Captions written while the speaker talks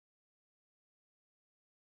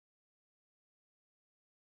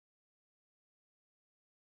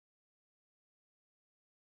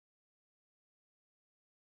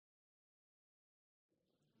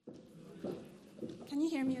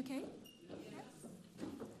hear me okay? Yes?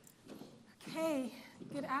 Okay,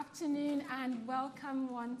 good afternoon and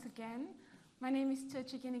welcome once again. My name is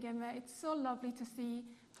Tochi Ginigeme. It's so lovely to see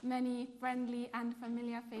many friendly and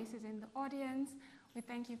familiar faces in the audience. We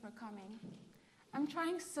thank you for coming. I'm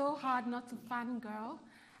trying so hard not to fangirl,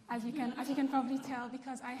 as you can probably tell,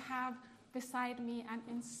 because I have beside me an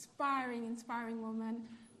inspiring woman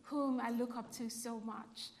whom I look up to so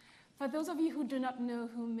much. For those of you who do not know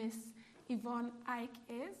who Miss Yvonne Ike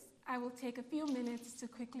is, I will take a few minutes to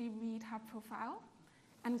quickly read her profile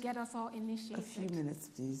and get us all initiated. A few minutes,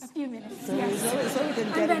 please. A few minutes, so yes. So we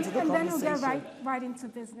can get into the conversation. And then we'll get right into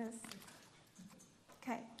business.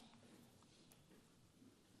 Okay.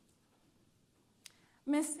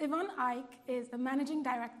 Ms. Yvonne Ike is the Managing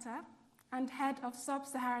Director and Head of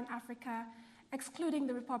Sub-Saharan Africa, excluding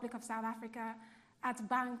the Republic of South Africa, at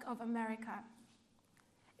Bank of America.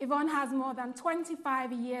 Yvonne has more than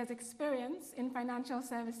 25 years' experience in financial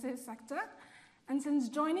services sector, and since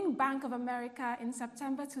joining Bank of America in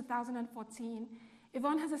September 2014,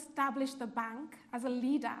 Yvonne has established the bank as a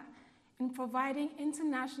leader in providing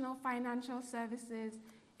international financial services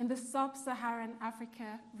in the sub-Saharan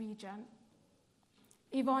Africa region.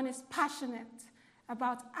 Yvonne is passionate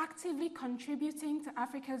about actively contributing to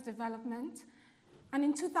Africa's development, and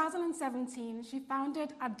in 2017, she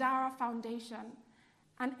founded Adara Foundation,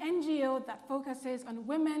 an NGO that focuses on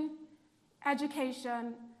women,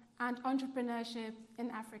 education, and entrepreneurship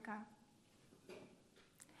in Africa.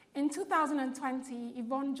 In 2020,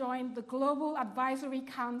 Yvonne joined the Global Advisory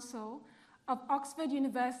Council of Oxford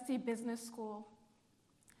University Business School.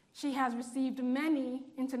 She has received many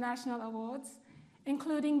international awards,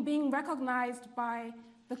 including being recognized by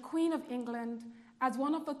the Queen of England as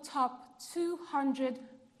one of the top 200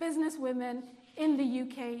 businesswomen in the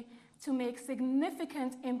UK to make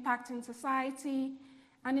significant impact in society.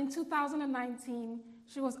 And in 2019,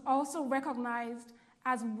 she was also recognized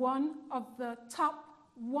as one of the top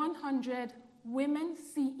 100 women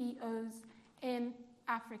CEOs in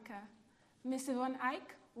Africa. Ms. Yvonne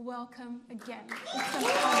Ike, welcome again. Thank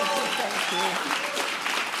you.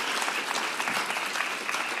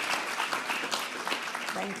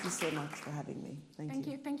 Thank you so much for having me. Thank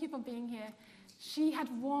you. Thank you for being here. She had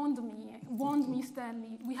warned me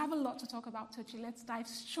sternly. We have a lot to talk about, Tochi. Let's dive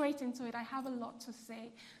straight into it. I have a lot to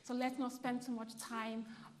say, so let's not spend too much time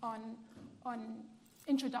on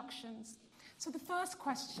introductions. So the first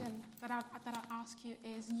question that I'll ask you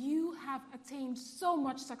is, you have attained so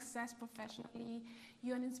much success professionally.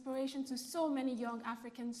 You're an inspiration to so many young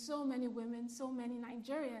Africans, so many women, so many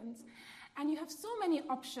Nigerians, and you have so many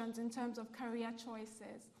options in terms of career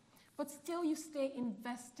choices. But still you stay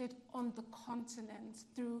invested on the continent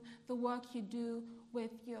through the work you do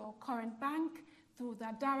with your current bank, through the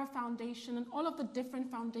Adara Foundation, and all of the different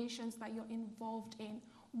foundations that you're involved in.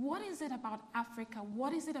 What is it about Africa?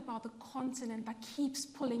 What is it about the continent that keeps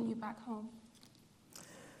pulling you back home?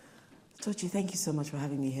 Tochi, thank you so much for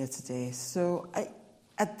having me here today. So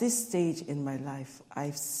at this stage in my life,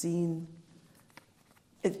 I've seen,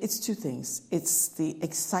 it's two things. It's the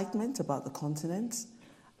excitement about the continent,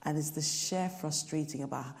 and it's the sheer frustrating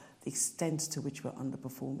about the extent to which we're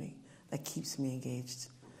underperforming that keeps me engaged.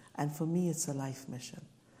 And for me, it's a life mission.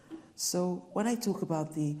 So when I talk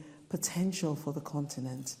about the potential for the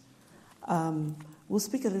continent, we'll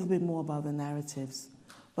speak a little bit more about the narratives.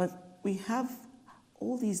 But we have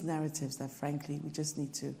all these narratives that, frankly, we just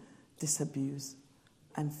need to disabuse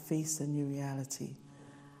and face a new reality.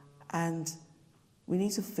 And we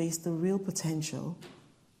need to face the real potential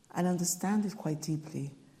and understand it quite deeply.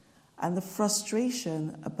 And the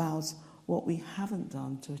frustration about what we haven't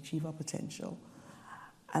done to achieve our potential,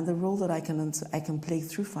 and the role that I can play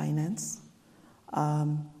through finance,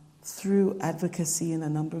 through advocacy in a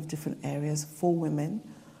number of different areas for women,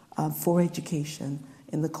 for education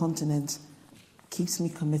in the continent, keeps me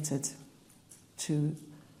committed to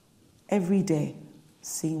every day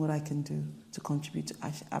seeing what I can do to contribute to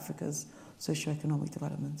Africa's socioeconomic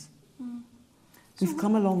development. We've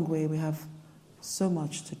come a long way. We have so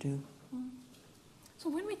much to do. So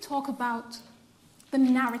when we talk about the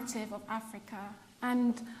narrative of Africa,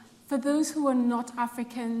 and for those who are not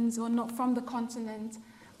Africans or not from the continent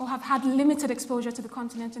or have had limited exposure to the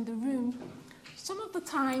continent in the room, some of the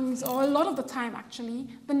times, or a lot of the time actually,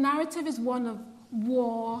 the narrative is one of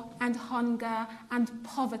war and hunger and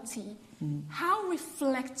poverty. How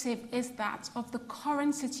reflective is that of the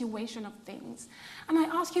current situation of things? And I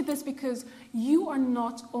ask you this because you are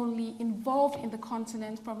not only involved in the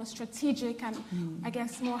continent from a strategic and, I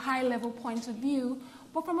guess, more high-level point of view,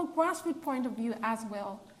 but from a grassroots point of view as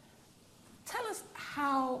well. Tell us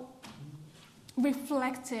how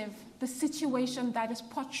reflective the situation that is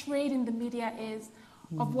portrayed in the media is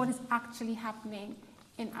of what is actually happening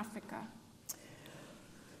in Africa?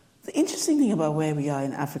 The interesting thing about where we are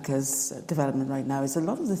in Africa's development right now is a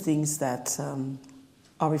lot of the things that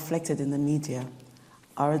are reflected in the media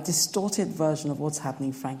are a distorted version of what's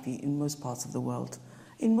happening, frankly, in most parts of the world.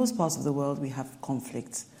 In most parts of the world, we have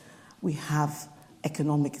conflict, we have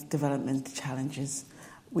economic development challenges,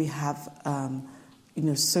 we have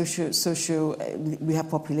we have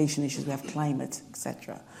population issues, we have climate,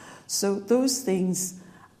 etc. So those things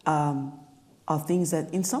are things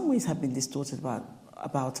that in some ways have been distorted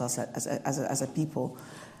about us as a people.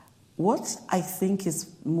 What I think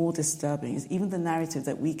is more disturbing is even the narrative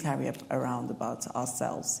that we carry around about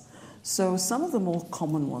ourselves. So some of the more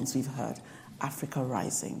common ones we've heard, Africa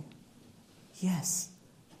rising. Yes,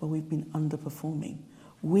 but we've been underperforming,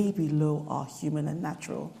 way below our human and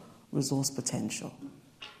natural resource potential.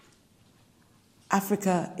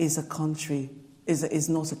 Africa is a country, is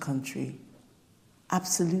not a country.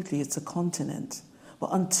 Absolutely, it's a continent.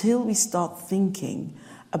 But until we start thinking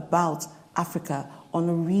about Africa on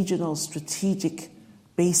a regional strategic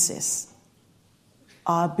basis,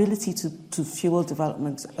 our ability to fuel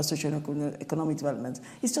development, socio-economic development,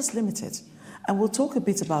 is just limited. And we'll talk a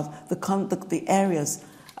bit about the areas.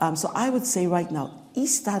 So I would say right now,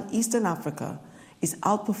 Eastern Africa is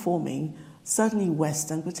outperforming certainly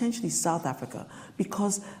West and potentially South Africa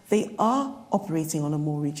because they are operating on a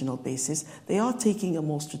more regional basis. They are taking a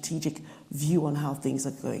more strategic view on how things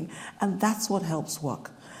are going. And that's what helps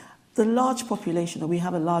work. The large population, we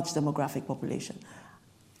have a large demographic population,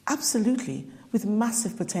 absolutely, with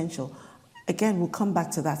massive potential. Again, we'll come back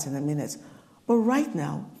to that in a minute. But right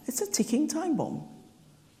now, it's a ticking time bomb.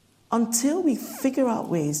 Until we figure out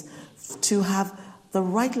ways to have the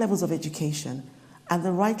right levels of education and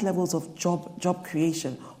the right levels of job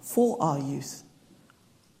creation for our youth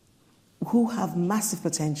who have massive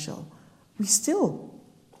potential, we still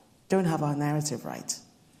don't have our narrative right.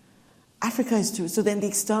 Africa is too, so then the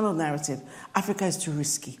external narrative, Africa is too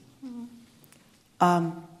risky.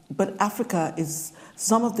 But Africa is,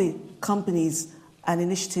 some of the companies and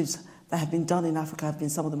initiatives that have been done in Africa have been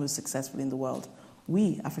some of the most successful in the world.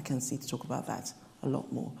 We Africans need to talk about that a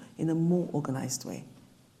lot more, in a more organized way.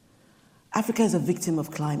 Africa is a victim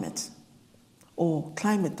of climate, or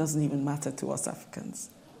climate doesn't even matter to us Africans.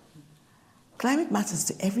 Climate matters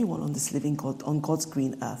to everyone on this living God, on God's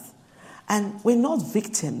green earth. And we're not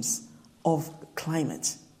victims of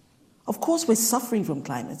climate. Of course, we're suffering from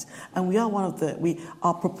climate, and we are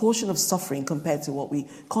our proportion of suffering compared to what we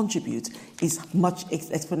contribute is much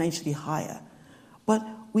exponentially higher. But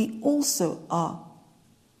we also are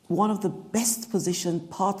one of the best positioned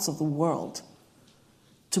parts of the world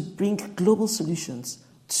to bring global solutions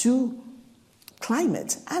to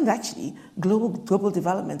climate and actually global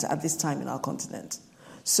development at this time in our continent.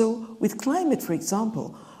 So with climate, for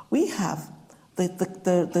example, we have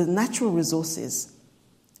the natural resources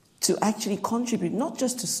to actually contribute not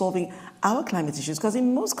just to solving our climate issues, because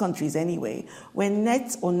in most countries anyway, we're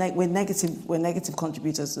negative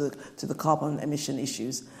contributors to the carbon emission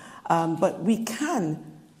issues. But we can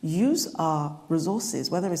use our resources,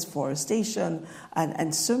 whether it's forestation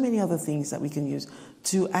and so many other things that we can use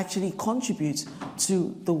to actually contribute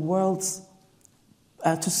to the world's,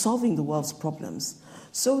 to solving the world's problems.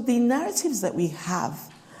 So the narratives that we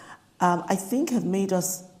have, I think have made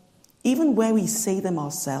us, even where we say them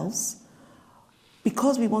ourselves,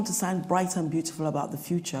 because we want to sound bright and beautiful about the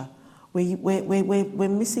future, we're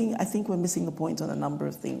missing, I think we're missing the point on a number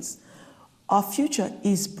of things. Our future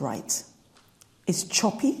is bright. It's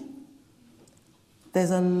choppy. There's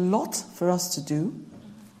a lot for us to do.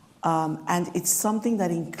 And it's something that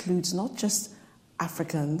includes not just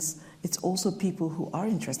Africans, it's also people who are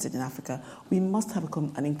interested in Africa. We must have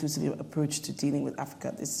an inclusive approach to dealing with Africa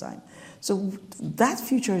at this time. So that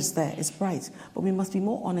future is there, it's bright, but we must be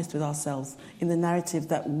more honest with ourselves in the narrative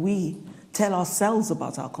that we tell ourselves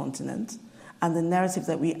about our continent and the narrative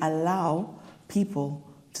that we allow people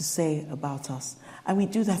to say about us. And we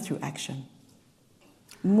do that through action.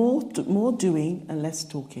 More doing and less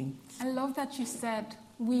talking. I love that you said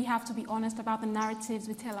we have to be honest about the narratives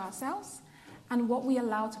we tell ourselves and what we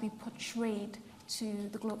allow to be portrayed through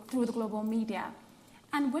the global media.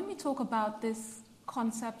 And when we talk about this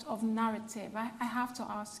concept of narrative, I have to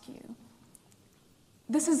ask you,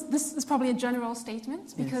 this is probably a general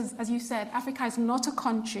statement because, as you said, Africa is not a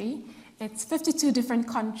country. It's 52 different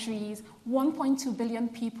countries, 1.2 billion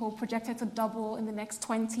people projected to double in the next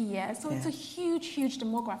 20 years. So it's a huge, huge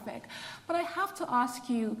demographic. But I have to ask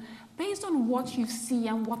you, based on what you see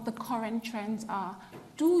and what the current trends are,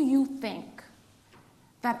 do you think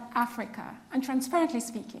that Africa, and transparently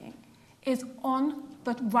speaking, is on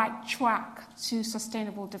the right track to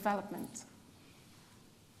sustainable development?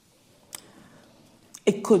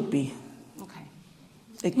 It could be. Okay.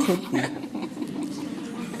 It could be.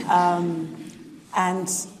 And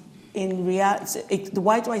in reality,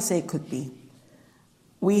 why do I say it could be?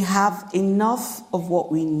 We have enough of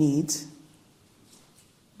what we need,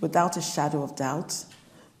 without a shadow of doubt,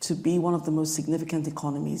 to be one of the most significant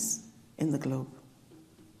economies in the globe.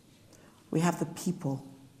 We have the people.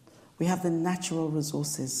 We have the natural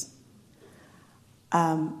resources.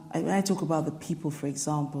 When I talk about the people, for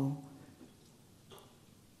example,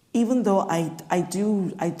 even though I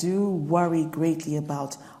do worry greatly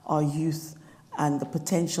about our youth and the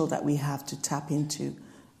potential that we have to tap into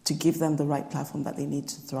to give them the right platform that they need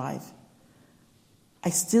to thrive, I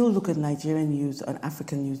still look at Nigerian youth and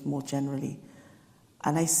African youth more generally,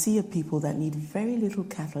 and I see a people that need very little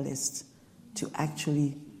catalyst to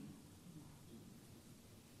actually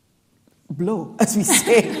blow, as we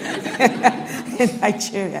say in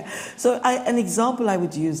Nigeria. So an example I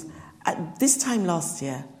would use, at this time last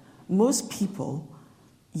year, most people,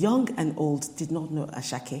 young and old, did not know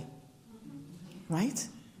Ashake, right?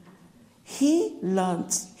 He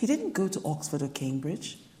didn't go to Oxford or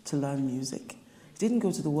Cambridge to learn music. He didn't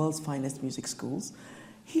go to the world's finest music schools.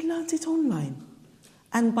 He learned it online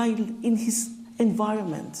and in his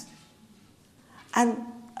environment. And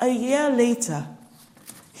a year later,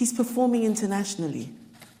 he's performing internationally.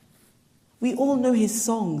 We all know his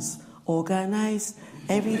songs, Organize,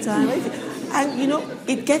 Every Time. And,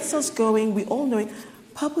 it gets us going. We all know it.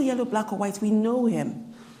 Purple, Yellow, Black or White, we know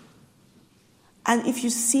him. And if you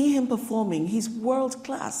see him performing, he's world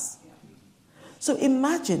class. So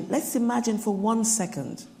let's imagine for 1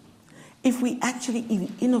 second, if we actually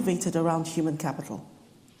innovated around human capital.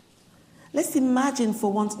 Let's imagine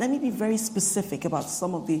for once, let me be very specific about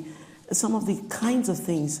some of the kinds of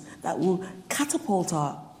things that will catapult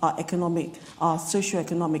our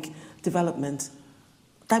socio-economic development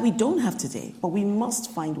that we don't have today, but we must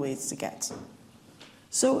find ways to get.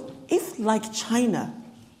 So if, like China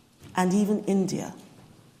and even India,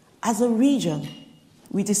 as a region,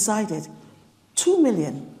 we decided 2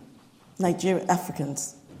 million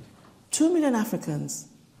Africans, 2 million Africans,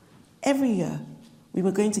 every year we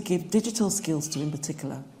were going to give digital skills to in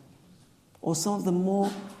particular, or some of the more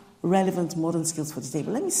relevant modern skills for today.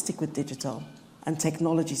 But let me stick with digital and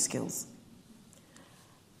technology skills.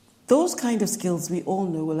 Those kind of skills we all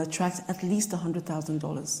know will attract at least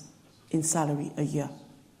 $100,000 in salary a year.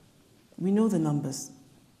 We know the numbers.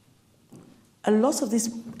 A lot of this,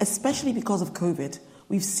 especially because of COVID,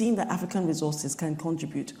 we've seen that African resources can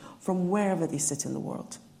contribute from wherever they sit in the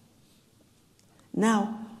world.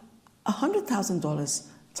 Now, $100,000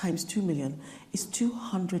 times 2 million is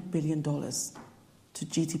 $200 billion to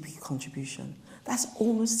GDP contribution. That's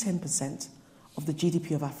almost 10% of the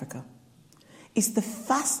GDP of Africa. It's the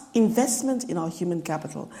fast investment in our human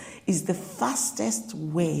capital is the fastest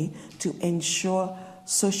way to ensure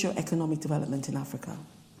socio-economic development in Africa.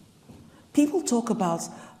 People talk about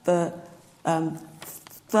the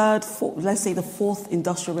the fourth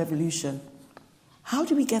industrial revolution. How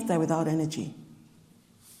do we get there without energy?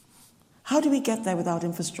 How do we get there without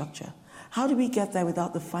infrastructure? How do we get there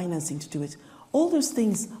without the financing to do it? All those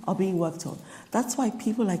things are being worked on. That's why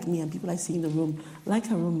people like me and people I see in the room, like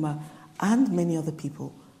Haruma and many other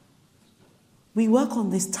people, we work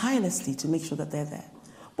on this tirelessly to make sure that they're there.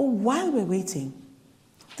 But while we're waiting,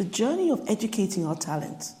 the journey of educating our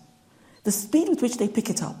talent, the speed with which they pick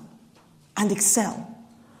it up and excel,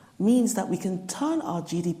 means that we can turn our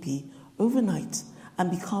GDP overnight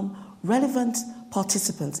and become relevant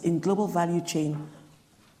participants in global value chain,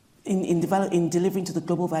 in delivering to the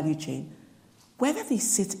global value chain, whether they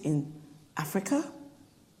sit in Africa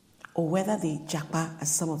or whether they japa,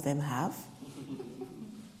 as some of them have.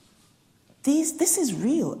 This is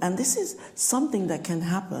real, and this is something that can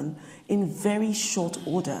happen in very short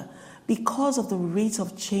order because of the rate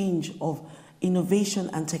of change of innovation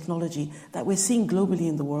and technology that we're seeing globally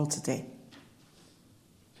in the world today.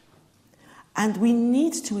 And we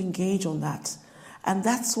need to engage on that. And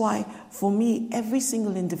that's why, for me, every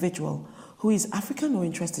single individual who is African or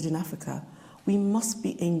interested in Africa, we must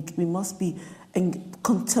be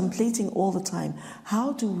contemplating all the time,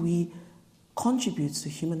 how do we contribute to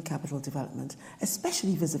human capital development,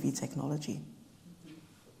 especially vis-a-vis technology?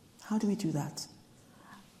 How do we do that?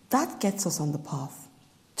 That gets us on the path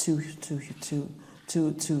to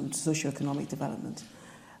socioeconomic development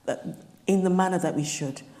in the manner that we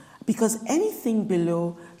should. Because anything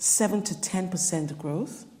below 7 to 10%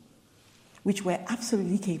 growth which we're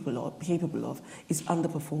absolutely capable of, is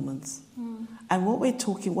underperformance. And what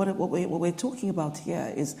we're talking about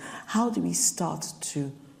here is how do we start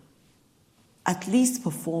to at least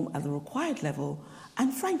perform at the required level,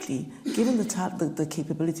 and frankly, given the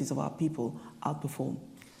capabilities of our people, outperform.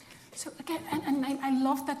 So again, and I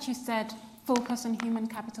love that you said focus on human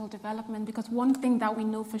capital development, because one thing that we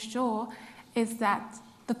know for sure is that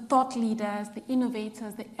the thought leaders, the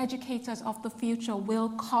innovators, the educators of the future will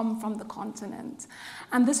come from the continent.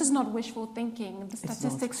 And this is not wishful thinking. The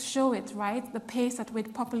statistics show it, right? The pace at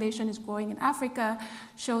which population is growing in Africa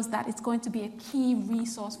shows that it's going to be a key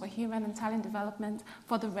resource for human and talent development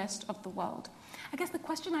for the rest of the world. I guess the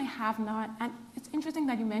question I have now, and it's interesting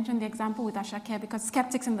that you mentioned the example with Ashake, because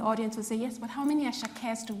skeptics in the audience will say, yes, but how many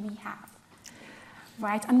Ashakes do we have?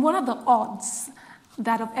 Right? And what are the odds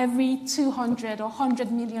that of every 200 or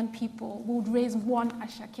 100 million people would raise one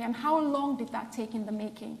Ashake? And how long did that take in the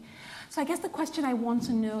making? So I guess the question I want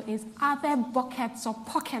to know is, are there buckets or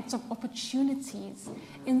pockets of opportunities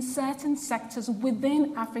in certain sectors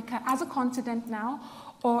within Africa as a continent now,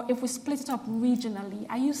 or if we split it up regionally,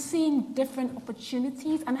 are you seeing different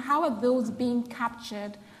opportunities, and how are those being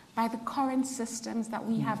captured by the current systems that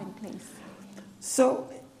we have in place? So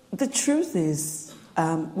the truth is,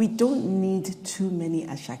 we don't need too many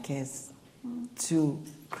Ashakes to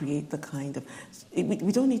create the kind of...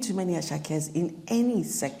 We don't need too many Ashakes in any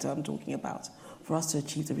sector I'm talking about for us to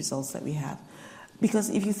achieve the results that we have. Because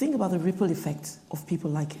if you think about the ripple effect of people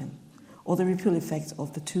like him, or the ripple effect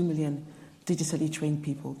of the 2 million digitally trained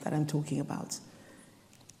people that I'm talking about,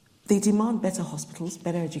 they demand better hospitals,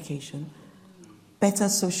 better education, better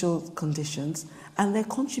social conditions, and they're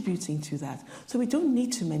contributing to that. So we don't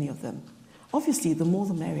need too many of them. Obviously, the more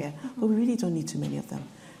the merrier, but we really don't need too many of them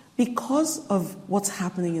because of what's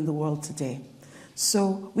happening in the world today.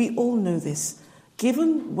 So we all know this.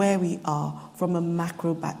 Given where we are from a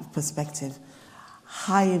macro perspective,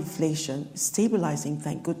 high inflation, stabilizing,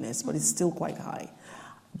 thank goodness, but it's still quite high.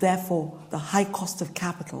 Therefore, the high cost of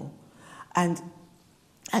capital, and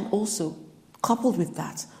also coupled with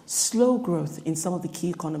that, slow growth in some of the key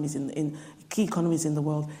economies in the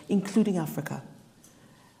world, including Africa.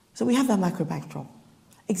 So we have that macro backdrop,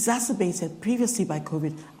 exacerbated previously by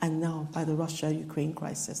COVID and now by the Russia-Ukraine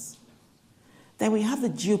crisis. Then we have the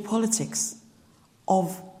geopolitics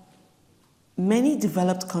of many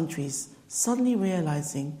developed countries suddenly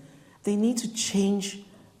realizing they need to change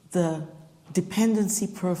the dependency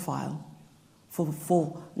profile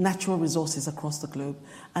for natural resources across the globe,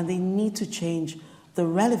 and they need to change the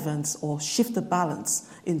relevance or shift the balance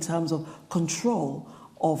in terms of control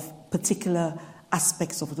of particular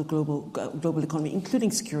aspects of the global economy,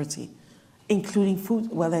 including security, including food,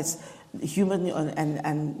 whether it's human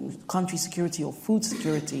and country security or food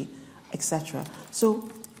security, etc. So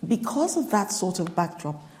because of that sort of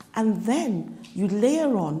backdrop, and then you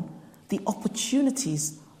layer on the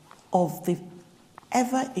opportunities of the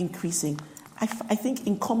ever-increasing, I think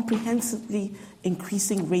incomprehensibly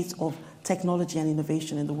increasing rate of technology and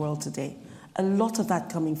innovation in the world today, a lot of that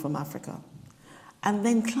coming from Africa. And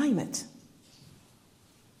then climate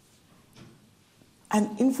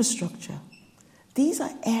and infrastructure. These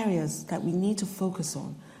are areas that we need to focus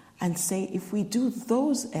on and say, if we do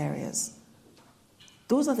those areas,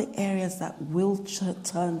 those are the areas that will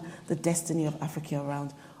turn the destiny of Africa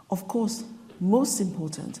around. Of course, most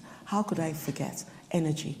important, how could I forget?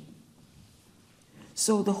 Energy.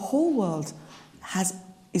 So the whole world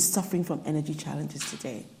is suffering from energy challenges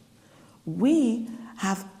today. We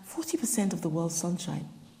have 40% of the world's sunshine.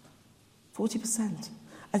 40%.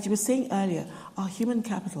 As you were saying earlier, our human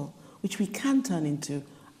capital, which we can turn into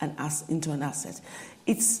an asset,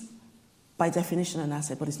 it's by definition an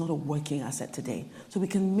asset, but it's not a working asset today. So we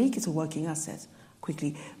can make it a working asset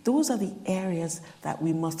quickly. Those are the areas that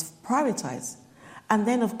we must prioritize. And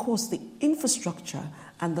then, of course, the infrastructure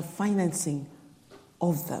and the financing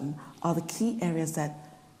of them are the key areas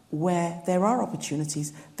where there are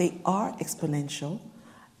opportunities. They are exponential.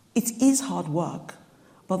 It is hard work,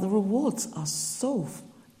 but the rewards are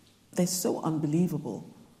they're so unbelievable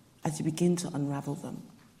as you begin to unravel them.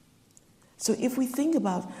 So if we think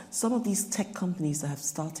about some of these tech companies that have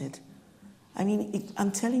started, I mean,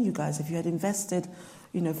 I'm telling you guys, if you had invested,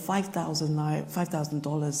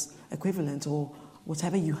 $5,000 equivalent or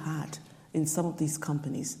whatever you had in some of these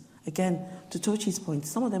companies, again, to Tochi's point,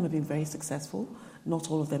 some of them have been very successful, not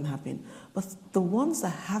all of them have been. But the ones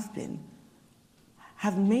that have been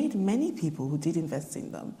have made many people who did invest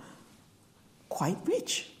in them quite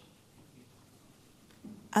rich.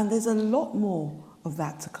 And there's a lot more of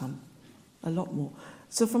that to come, a lot more.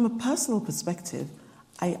 So from a personal perspective,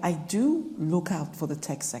 I do look out for the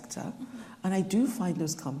tech sector, and I do find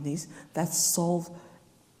those companies that solve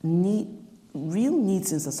real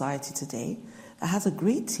needs in society today, that has a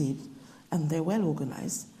great team, and they're well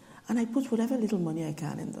organized, and I put whatever little money I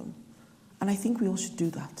can in them. And I think we all should do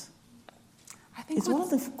that. It's one of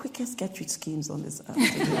the quickest get-rich schemes on this earth.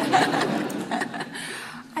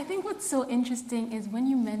 I think what's so interesting is when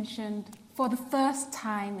you mentioned, for the first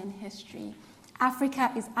time in history,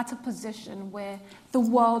 Africa is at a position where the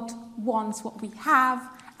world wants what we have,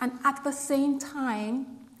 and at the same time,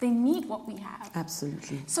 they need what we have.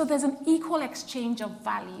 Absolutely. So there's an equal exchange of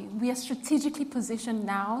value. We are strategically positioned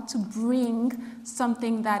now to bring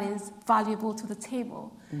something that is valuable to the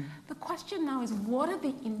table. The question now is, what are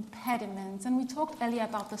the impediments? And we talked earlier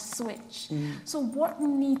about the switch. So what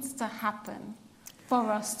needs to happen for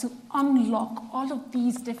us to unlock all of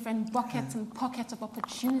these different buckets and pockets of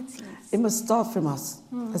opportunities? It must start from us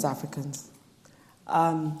as Africans.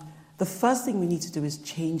 The first thing we need to do is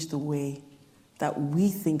change the way that we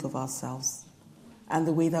think of ourselves and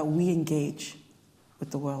the way that we engage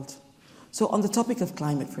with the world. So on the topic of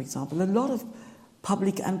climate, for example, a lot of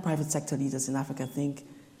public and private sector leaders in Africa think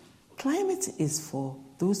climate is for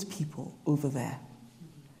those people over there.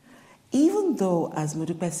 Even though, as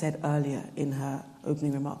Modupe said earlier in her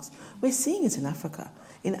opening remarks, we're seeing it in Africa.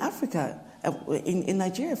 In Africa, in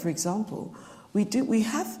Nigeria, for example, we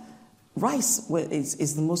have rice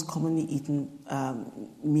is the most commonly eaten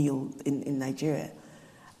meal in Nigeria.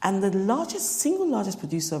 And the single largest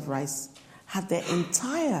producer of rice had their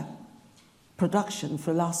entire production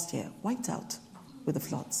for last year wiped out with the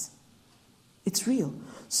floods. It's real.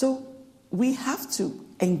 So we have to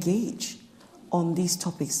engage on these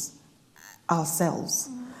topics ourselves.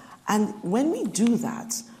 And when we do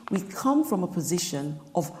that, we come from a position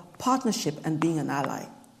of partnership and being an ally,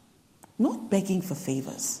 not begging for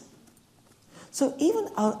favors. So even,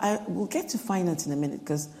 we'll get to finance in a minute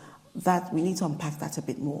because we need to unpack that a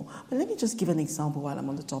bit more. But let me just give an example while I'm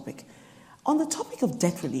on the topic. On the topic of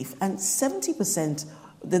debt relief, and 70%,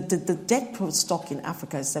 the debt stock in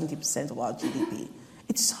Africa is 70% of our GDP.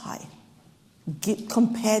 It's high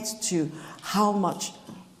compared to how much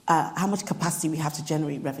capacity we have to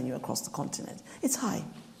generate revenue across the continent. It's high.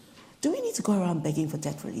 Do we need to go around begging for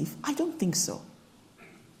debt relief? I don't think so.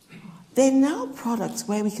 There are now products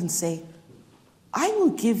where we can say, I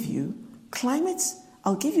will give you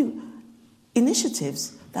I'll give you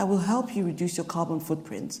initiatives that will help you reduce your carbon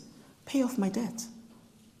footprint, pay off my debt.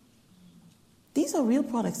 These are real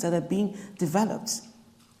products that are being developed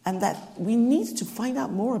and that we need to find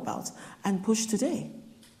out more about and push today.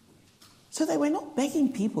 So that we're not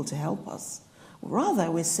begging people to help us. Rather,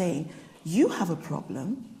 we're saying, you have a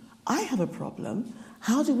problem, I have a problem,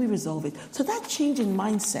 how do we resolve it? So that change in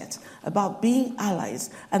mindset about being allies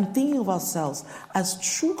and thinking of ourselves as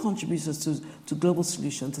true contributors to global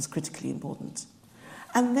solutions is critically important.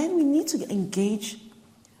 And then we need to engage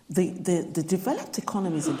the developed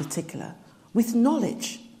economies in particular with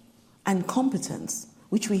knowledge and competence,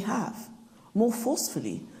 which we have, more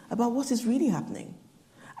forcefully about what is really happening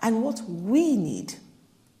and what we need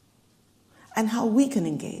and how we can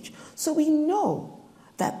engage. So we know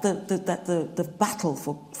that the battle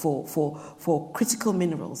for critical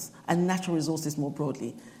minerals and natural resources more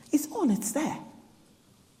broadly is on, it's there.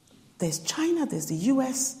 There's China, there's the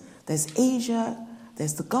US, there's Asia,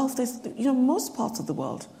 there's the Gulf, most parts of the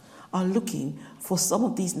world are looking for some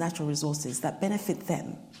of these natural resources that benefit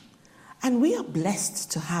them. And we are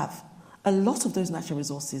blessed to have a lot of those natural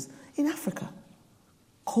resources in Africa.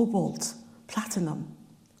 Cobalt, platinum,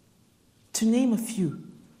 to name a few.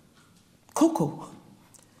 Cocoa.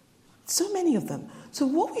 So many of them. So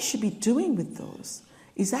what we should be doing with those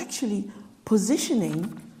is actually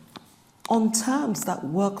positioning on terms that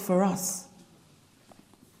work for us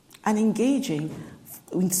and engaging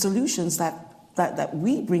in solutions that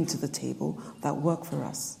we bring to the table that work for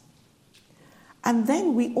us. And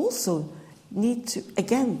then we also need to,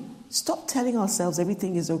 again, stop telling ourselves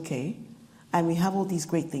everything is okay and we have all these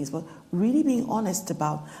great things, but really being honest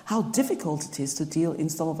about how difficult it is to deal in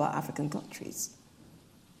some of our African countries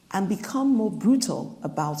and become more brutal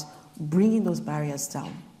about bringing those barriers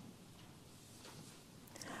down.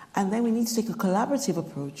 And then we need to take a collaborative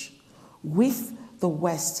approach with the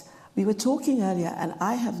West. We were talking earlier, and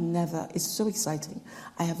I have never, it's so exciting,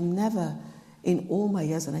 I have never in all my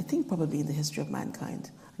years, and I think probably in the history of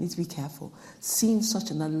mankind, I need to be careful, seen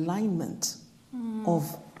such an alignment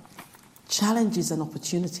of challenges and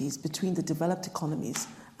opportunities between the developed economies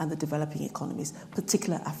and the developing economies,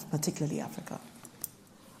 particularly Africa.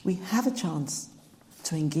 We have a chance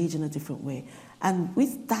to engage in a different way. And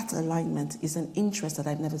with that alignment is an interest that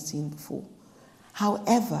I've never seen before.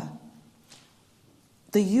 However,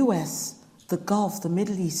 the US, the Gulf, the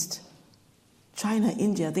Middle East, China,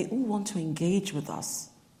 India, they all want to engage with us.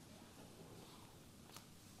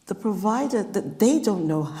 The provider, that they don't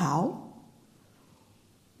know how.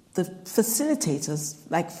 The facilitators,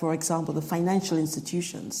 like for example, the financial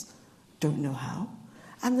institutions, don't know how.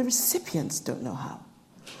 And the recipients don't know how.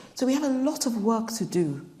 So we have a lot of work to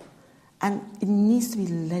do. And it needs to be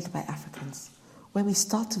led by Africans, where we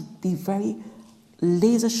start to be very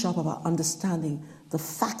laser sharp about understanding the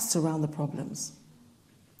facts around the problems,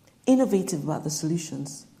 innovative about the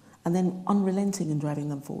solutions, and then unrelenting in driving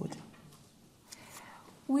them forward.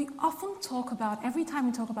 We often talk about, every time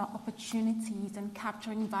we talk about opportunities and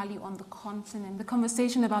capturing value on the continent, the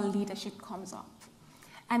conversation about leadership comes up.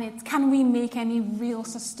 And it's, can we make any real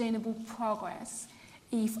sustainable progress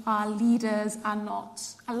if our leaders are not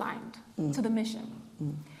aligned to the mission?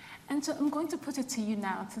 And so I'm going to put it to you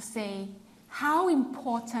now to say, how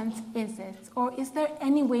important is it, or is there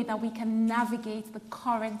any way that we can navigate the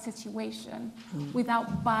current situation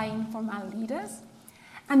without buying from our leaders?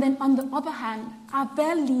 And then on the other hand, are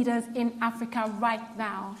there leaders in Africa right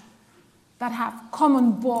now that have come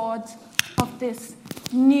on board of this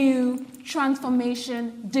new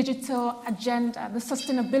transformation, digital agenda, the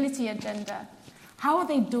sustainability agenda? How are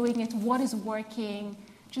they doing it? What is working?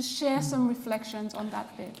 Just share some reflections on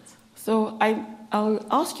that bit. So I'll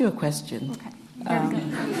ask you a question. Okay, very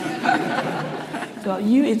good. So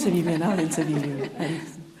you interview me and I'll interview you. And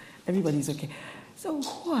everybody's okay. So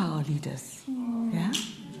who are our leaders? Yeah?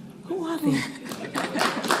 Who are they?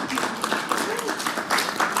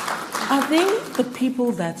 Are they the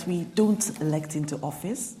people that we don't elect into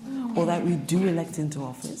office or that we do elect into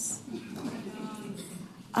office?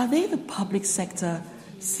 Are they the public sector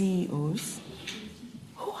CEOs?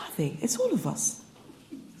 Who are they? It's all of us.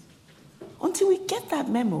 Until we get that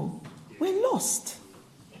memo, we're lost.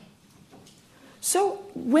 So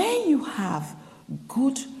where you have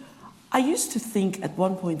good, I used to think at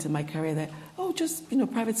one point in my career that, oh, just,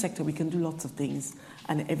 private sector, we can do lots of things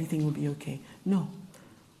and everything will be okay. No.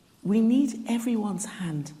 We need everyone's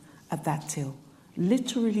hand at that till.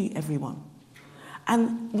 Literally everyone.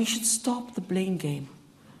 And we should stop the blame game.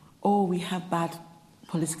 Oh, we have bad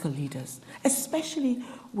political leaders, especially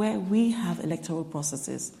where we have electoral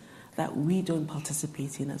processes that we don't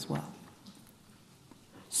participate in as well.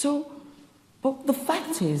 So, but the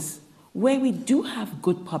fact is, where we do have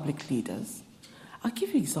good public leaders, I'll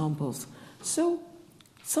give you examples. So,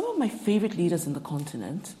 some of my favorite leaders in the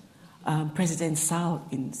continent, President Sall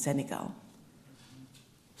in Senegal,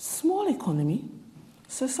 small economy.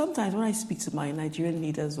 So sometimes when I speak to my Nigerian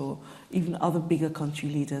leaders or even other bigger country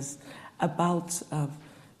leaders about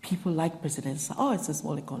people like President Sall, oh, it's a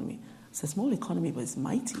small economy. It's a small economy, but it's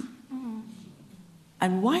mighty.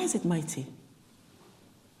 And why is it mighty?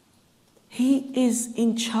 He is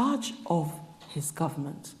in charge of his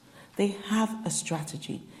government. They have a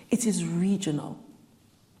strategy. It is regional.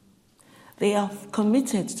 They are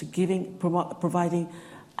committed to providing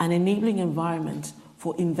an enabling environment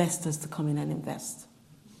for investors to come in and invest.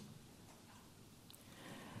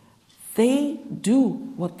 They do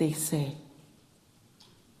what they say.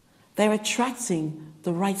 They're attracting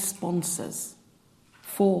the right sponsors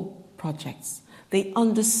for projects. They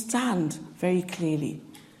understand very clearly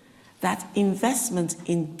that investment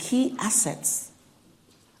in key assets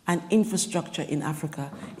and infrastructure in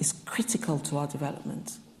Africa is critical to our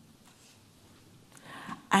development.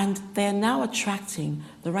 And they're now attracting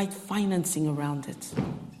the right financing around it.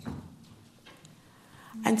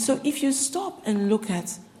 And so if you stop and look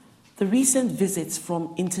at the recent visits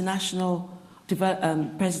from international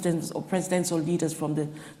presidents or leaders from the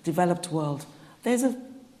developed world, there's a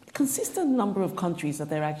consistent number of countries that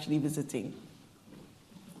they're actually visiting.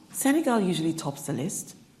 Senegal usually tops the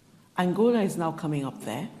list. Angola is now coming up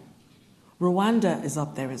there. Rwanda is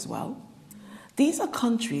up there as well. These are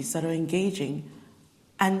countries that are engaging,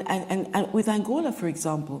 and with Angola, for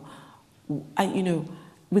example,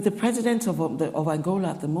 with the president of Angola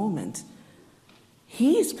at the moment,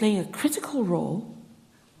 he is playing a critical role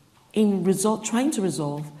in trying to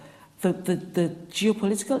resolve the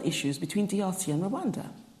geopolitical issues between DRC and Rwanda.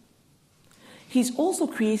 He's also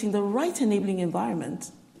creating the right enabling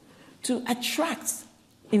environment to attract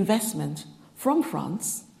investment from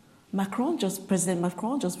France. President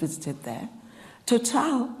Macron just visited there.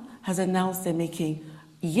 Total has announced they're making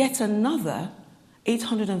yet another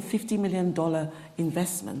 $850 million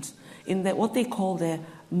investment in what they call their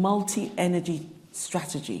multi-energy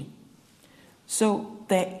strategy. So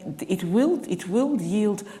it will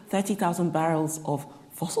yield 30,000 barrels of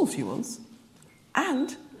fossil fuels,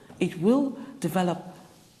 and it will develop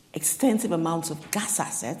extensive amounts of gas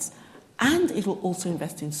assets, and it will also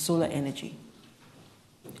invest in solar energy.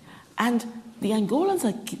 And the Angolans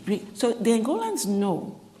the Angolans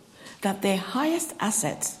know that their highest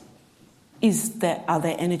asset are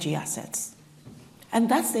their energy assets. And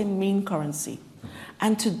that's their main currency.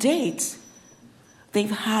 And to date, they've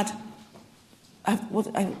had,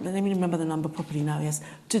 let me remember the number properly now, yes.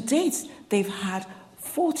 To date, they've had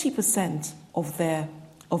 40% of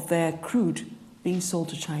their crude being sold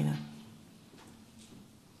to China.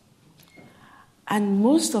 And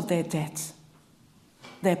most of their debt,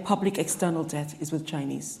 their public external debt, is with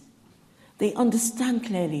Chinese. They understand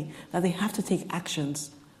clearly that they have to take actions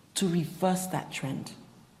to reverse that trend.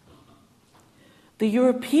 The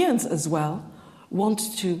Europeans as well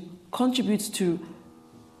want to contribute to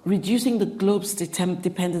reducing the globe's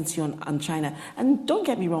dependency on China. And don't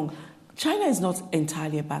get me wrong, China is not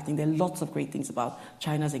entirely a bad thing. There are lots of great things about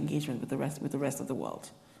China's engagement with the rest of the world.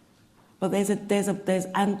 But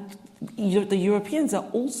the Europeans are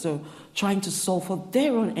also trying to solve for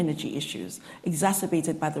their own energy issues,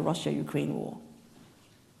 exacerbated by the Russia-Ukraine war.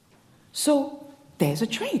 So there's a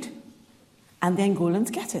trade, and the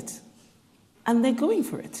Angolans get it, and they're going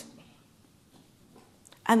for it.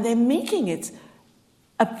 And they're making it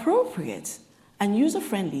appropriate and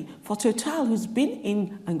user-friendly for Total, who's been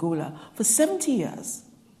in Angola for 70 years,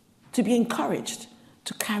 to be encouraged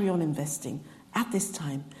to carry on investing at this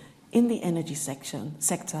time in the energy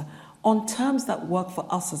sector on terms that work for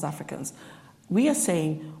us as Africans. We are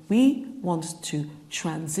saying we want to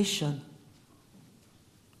transition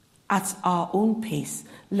at our own pace,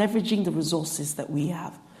 leveraging the resources that we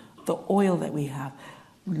have, the oil that we have,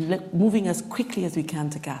 moving as quickly as we can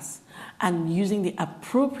to gas, and using the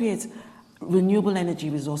appropriate renewable energy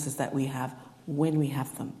resources that we have when we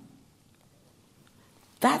have them.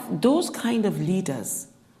 Those kind of leaders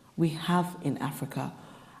we have in Africa.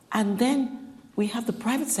 And then we have the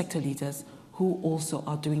private sector leaders who also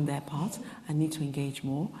are doing their part and need to engage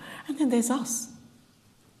more. And then there's us.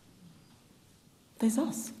 There's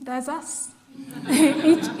us. There's us.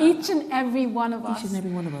 each and every one of us. Each and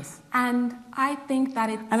every one of us. And I think that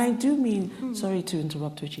it's... And I do mean, sorry to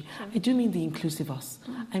interrupt, Tochi, Sure. I do mean the inclusive us.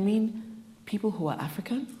 I mean people who are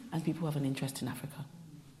African and people who have an interest in Africa.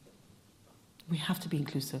 We have to be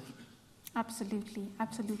inclusive. Absolutely,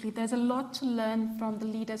 absolutely. There's a lot to learn from the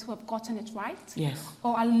leaders who have gotten it right. Yes.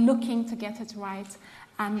 Or are looking to get it right.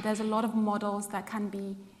 And there's a lot of models that can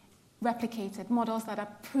be replicated, models that are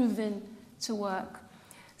proven to work.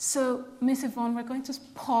 So, Ms. Yvonne, we're going to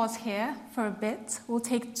pause here for a bit. We'll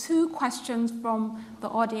take 2 questions from the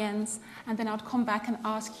audience, and then I'll come back and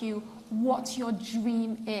ask you what your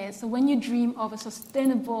dream is. So when you dream of a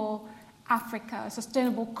sustainable Africa, a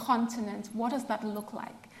sustainable continent, what does that look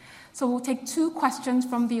like? So we'll take 2 questions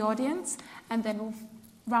from the audience, and then we'll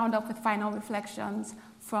round up with final reflections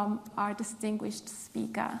from our distinguished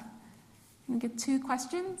speaker. Can we get 2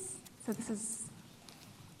 questions? So this is,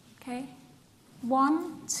 okay.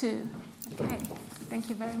 1, 2. Okay, thank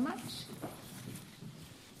you very much.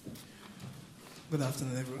 Good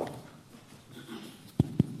afternoon, everyone.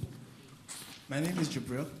 My name is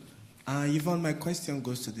Jibril. Yvonne, my question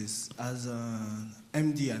goes to this. As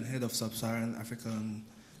MD and head of Sub-Saharan African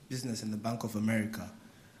business in the Bank of America,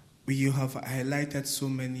 you have highlighted so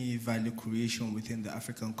many value creation within the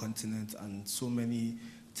African continent and so many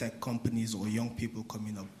tech companies or young people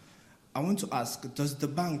coming up. I want to ask, does the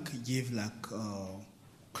bank give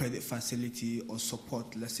credit facility or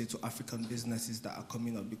support, let's say, to African businesses that are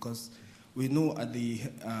coming up? Because we know at the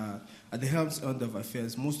helm's end of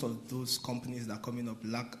affairs, most of those companies that are coming up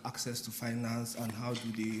lack access to finance, and how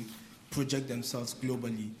do they project themselves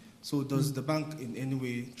globally? So does the bank in any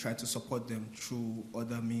way try to support them through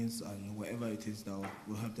other means and whatever it is that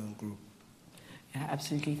will help them grow? Yeah,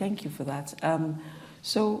 absolutely. Thank you for that.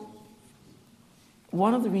 So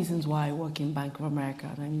one of the reasons why I work in Bank of America,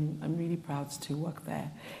 and I'm really proud to work there,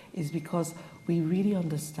 is because we really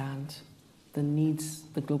understand the needs,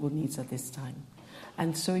 the global needs at this time.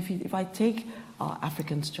 And so if I take our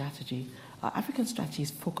African strategy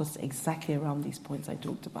is focused exactly around these points I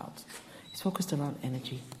talked about. It's focused around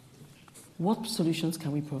energy. What solutions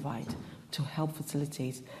can we provide to help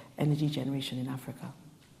facilitate energy generation in Africa?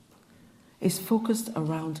 It's focused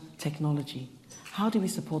around technology. How do we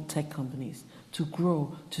support tech companies to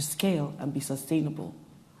grow, to scale, and be sustainable,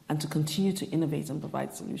 and to continue to innovate and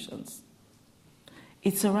provide solutions?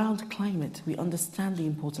 It's around climate. We understand the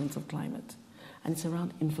importance of climate. And it's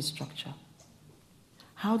around infrastructure.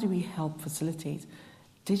 How do we help facilitate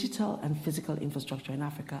digital and physical infrastructure in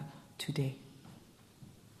Africa today?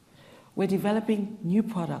 We're developing new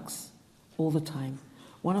products all the time.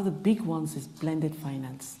 One of the big ones is blended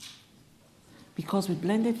finance. Because with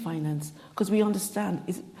blended finance, because we understand,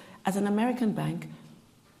 as an American bank,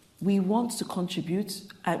 we want to contribute,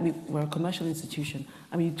 we're a commercial institution,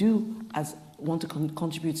 and we do want to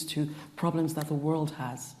contribute to problems that the world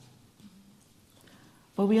has.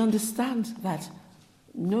 But we understand that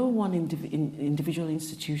no one individual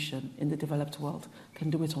institution in the developed world can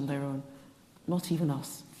do it on their own, not even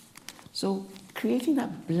us. So creating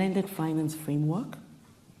that blended finance framework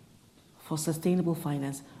for sustainable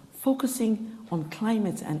finance, focusing on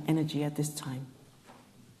climate and energy at this time,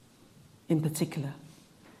 in particular,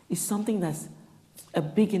 is something that's a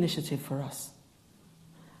big initiative for us.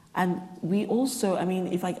 And we also,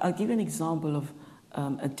 I'll give you an example of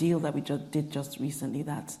a deal that we did just recently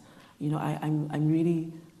that, I'm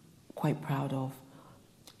really quite proud of.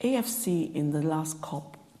 AFC in the last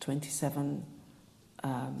COP27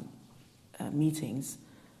 meetings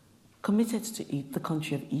committed to the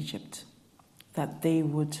country of Egypt that they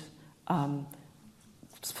would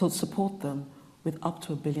support them with up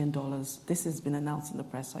to $1 billion. This has been announced in the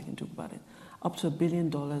press, so I can talk about it. Up to $1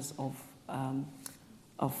 billion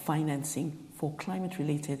of financing for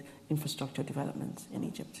climate-related infrastructure development in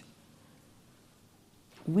Egypt.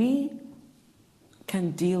 We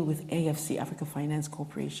can deal with AFC, Africa Finance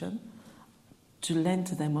Corporation, to lend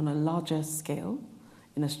to them on a larger scale,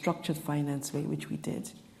 in a structured finance way, which we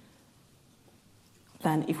did,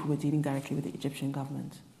 than if we were dealing directly with the Egyptian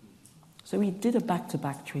government. So we did a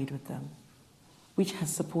back-to-back trade with them, which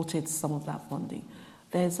has supported some of that funding.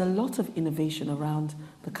 There's a lot of innovation around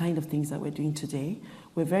the kind of things that we're doing today.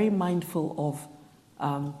 We're very mindful of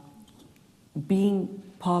being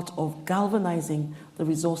part of galvanizing the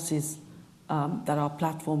resources that our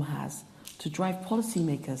platform has to drive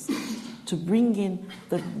policymakers, to bring in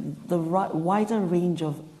the wider range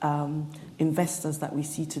of investors that we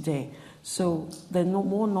see today. So there are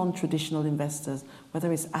more non-traditional investors,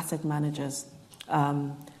 whether it's asset managers,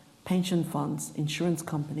 pension funds, insurance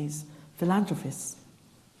companies, philanthropists.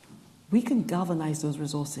 We can galvanize those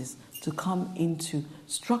resources to come into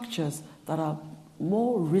structures that are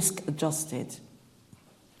more risk-adjusted.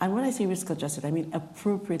 And when I say risk-adjusted, I mean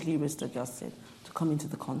appropriately risk-adjusted to come into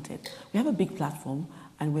the content. We have a big platform,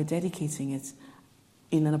 and we're dedicating it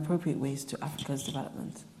in an appropriate ways to Africa's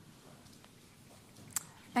development.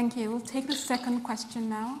 Thank you. We'll take the second question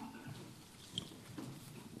now.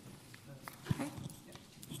 Okay.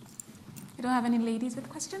 We don't have any ladies with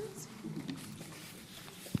questions?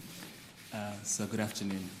 So good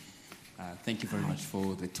afternoon. Thank you very much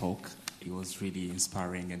for the talk. It was really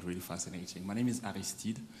inspiring and really fascinating. My name is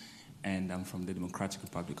Aristide, and I'm from the Democratic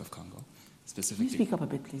Republic of Congo. Specifically, can you speak up a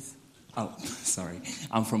bit, please? Oh, sorry.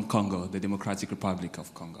 I'm from Congo, the Democratic Republic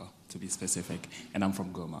of Congo, to be specific. And I'm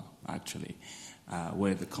from Goma, actually,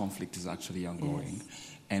 where the conflict is actually ongoing.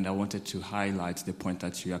 Yes. And I wanted to highlight the point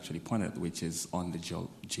that you actually pointed, which is on the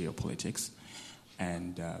geopolitics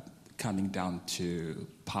and coming down to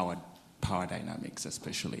power dynamics,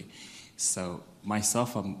 especially. So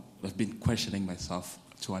myself, I've been questioning myself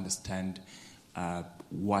to understand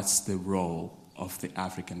what's the role of the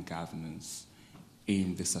African governance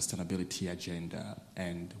in the sustainability agenda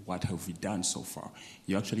and what have we done so far.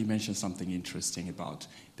 You actually mentioned something interesting about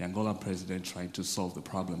the Angolan president trying to solve the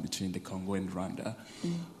problem between the Congo and Rwanda,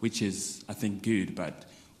 which is, I think, good, but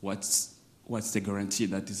what's the guarantee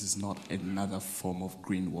that this is not another form of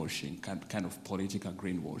greenwashing, kind of political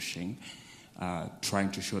greenwashing,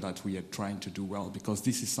 trying to show that we are trying to do well? Because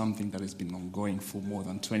this is something that has been ongoing for more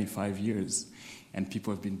than 25 years, and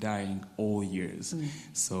people have been dying all years.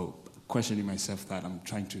 So questioning myself that I'm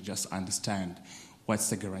trying to just understand what's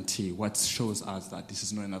the guarantee, what shows us that this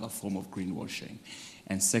is not another form of greenwashing.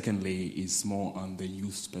 And secondly is more on the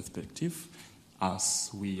youth perspective. Us,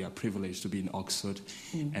 we are privileged to be in Oxford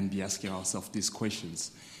and be asking ourselves these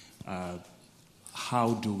questions.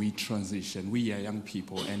 How do we transition? We are young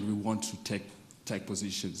people and we want to take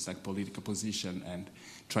positions, like political position, and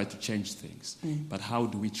try to change things. But how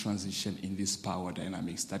do we transition in this power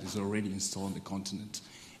dynamics that is already installed on the continent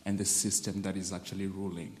and the system that is actually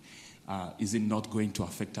ruling? Is it not going to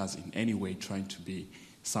affect us in any way, trying to be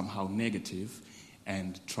somehow negative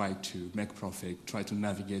and try to make profit, try to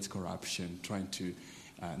navigate corruption, trying to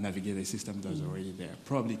navigate a system that's already there?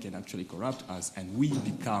 Probably can actually corrupt us, and we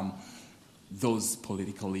become those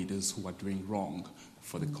political leaders who are doing wrong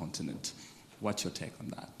for the continent. What's your take on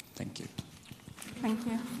that? Thank you. Thank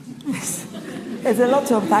you. There's a lot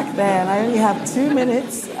to unpack there, and I only have 2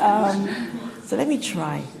 minutes. So let me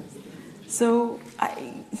try. So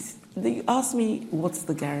you asked me, what's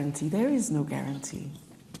the guarantee? There is no guarantee.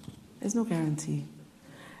 There's no guarantee.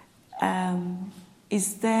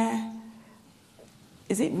 Is there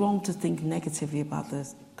Is it wrong to think negatively about the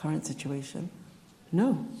current situation?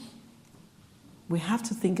 No. We have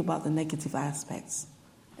to think about the negative aspects,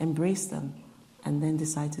 embrace them, and then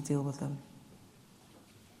decide to deal with them.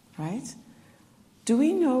 Right? Do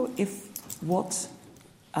we know if what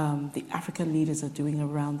the African leaders are doing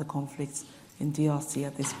around the conflicts in DRC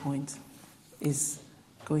at this point is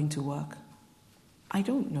going to work? I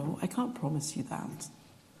don't know. I can't promise you that.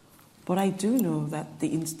 But I do know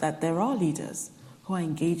that there are leaders who are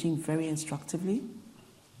engaging very instructively.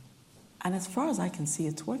 And as far as I can see,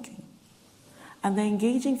 it's working. And they're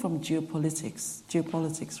engaging from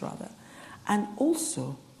geopolitics rather, and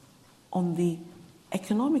also on the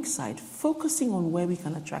economic side, focusing on where we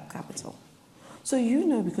can attract capital. So you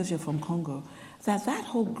know, because you're from Congo, that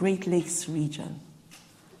whole Great Lakes region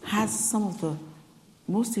has some of the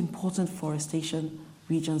most important forestation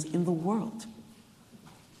regions in the world.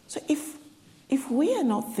 So if we are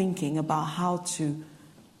not thinking about how to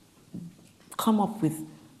come up with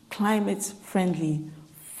climate-friendly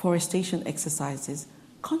forestation exercises,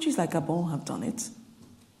 countries like Gabon have done it.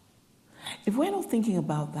 If we're not thinking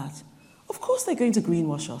about that, of course they're going to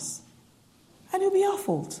greenwash us. And it'll be our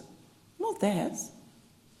fault, not theirs.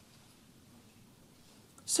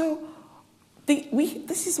 So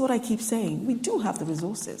this is what I keep saying. We do have the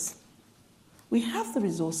resources. We have the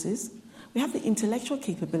resources. We have the intellectual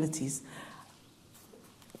capabilities.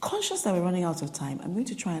 Conscious that we're running out of time, I'm going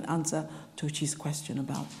to try and answer Tochi's question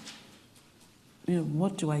about,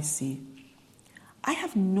 what do I see? I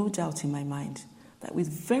have no doubt in my mind that with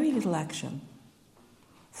very little action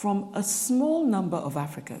from a small number of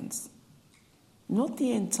Africans, not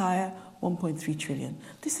the entire 1.3 trillion,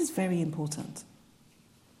 this is very important.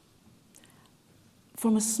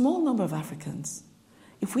 From a small number of Africans,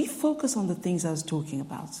 if we focus on the things I was talking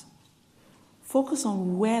about, focus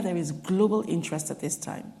on where there is global interest at this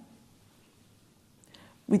time.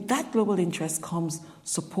 With that global interest comes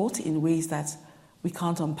support in ways that we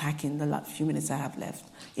can't unpack in the few minutes I have left,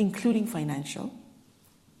 including financial.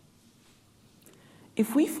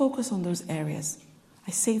 If we focus on those areas,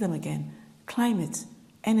 I say them again, climate,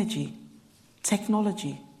 energy,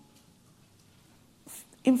 technology,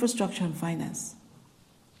 infrastructure and finance,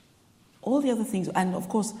 all the other things, and of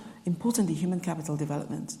course, importantly, human capital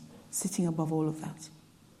development, sitting above all of that.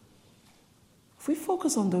 If we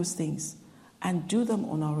focus on those things and do them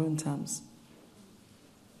on our own terms,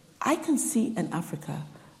 I can see an Africa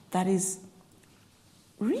that is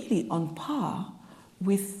really on par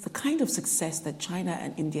with the kind of success that China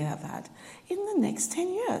and India have had in the next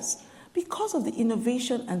 10 years because of the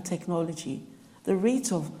innovation and technology, the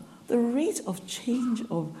rate of change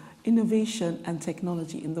of innovation and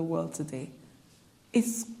technology in the world today.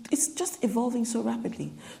 It's just evolving so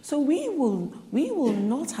rapidly. So we will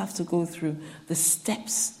not have to go through the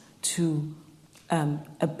steps to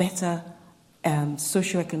a better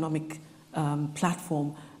socioeconomic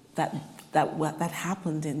platform that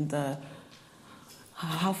happened in the,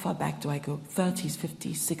 how far back do I go? 30s,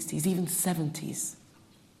 50s, 60s, even 70s.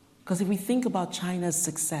 Because if we think about China's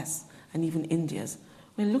success and even India's,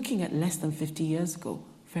 we're looking at less than 50 years ago,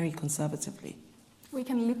 very conservatively. We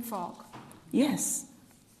can leapfrog. Yes,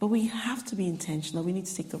 but we have to be intentional. We need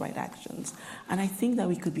to take the right actions. And I think that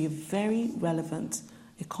we could be a very relevant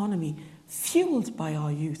economy fueled by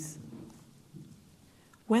our youth.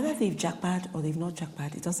 Whether they've jackpad or they've not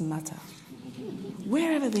jackpad, it doesn't matter.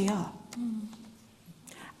 Wherever they are.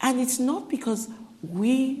 And it's not because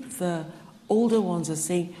we, the older ones, are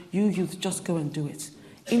saying, you youth, just go and do it.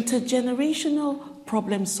 Intergenerational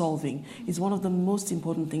problem solving is one of the most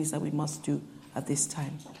important things that we must do at this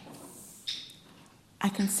time. I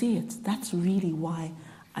can see it. That's really why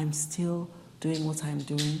I'm still doing what I'm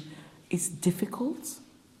doing. It's difficult.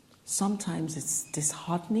 Sometimes it's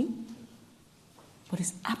disheartening. But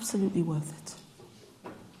it's absolutely worth it.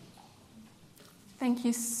 Thank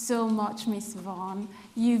you so much, Ms. Vaughan.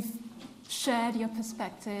 You've shared your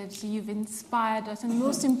perspectives, you've inspired us, and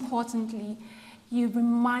most importantly, you've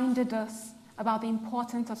reminded us about the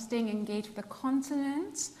importance of staying engaged with the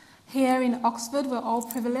continent. Here in Oxford, we're all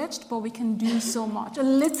privileged, but we can do so much. A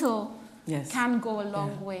little can go a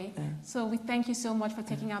long way. Yeah. So we thank you so much for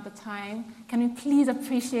taking out the time. Can we please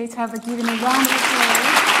appreciate her for giving a round of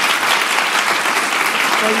applause?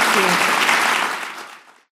 Thank you.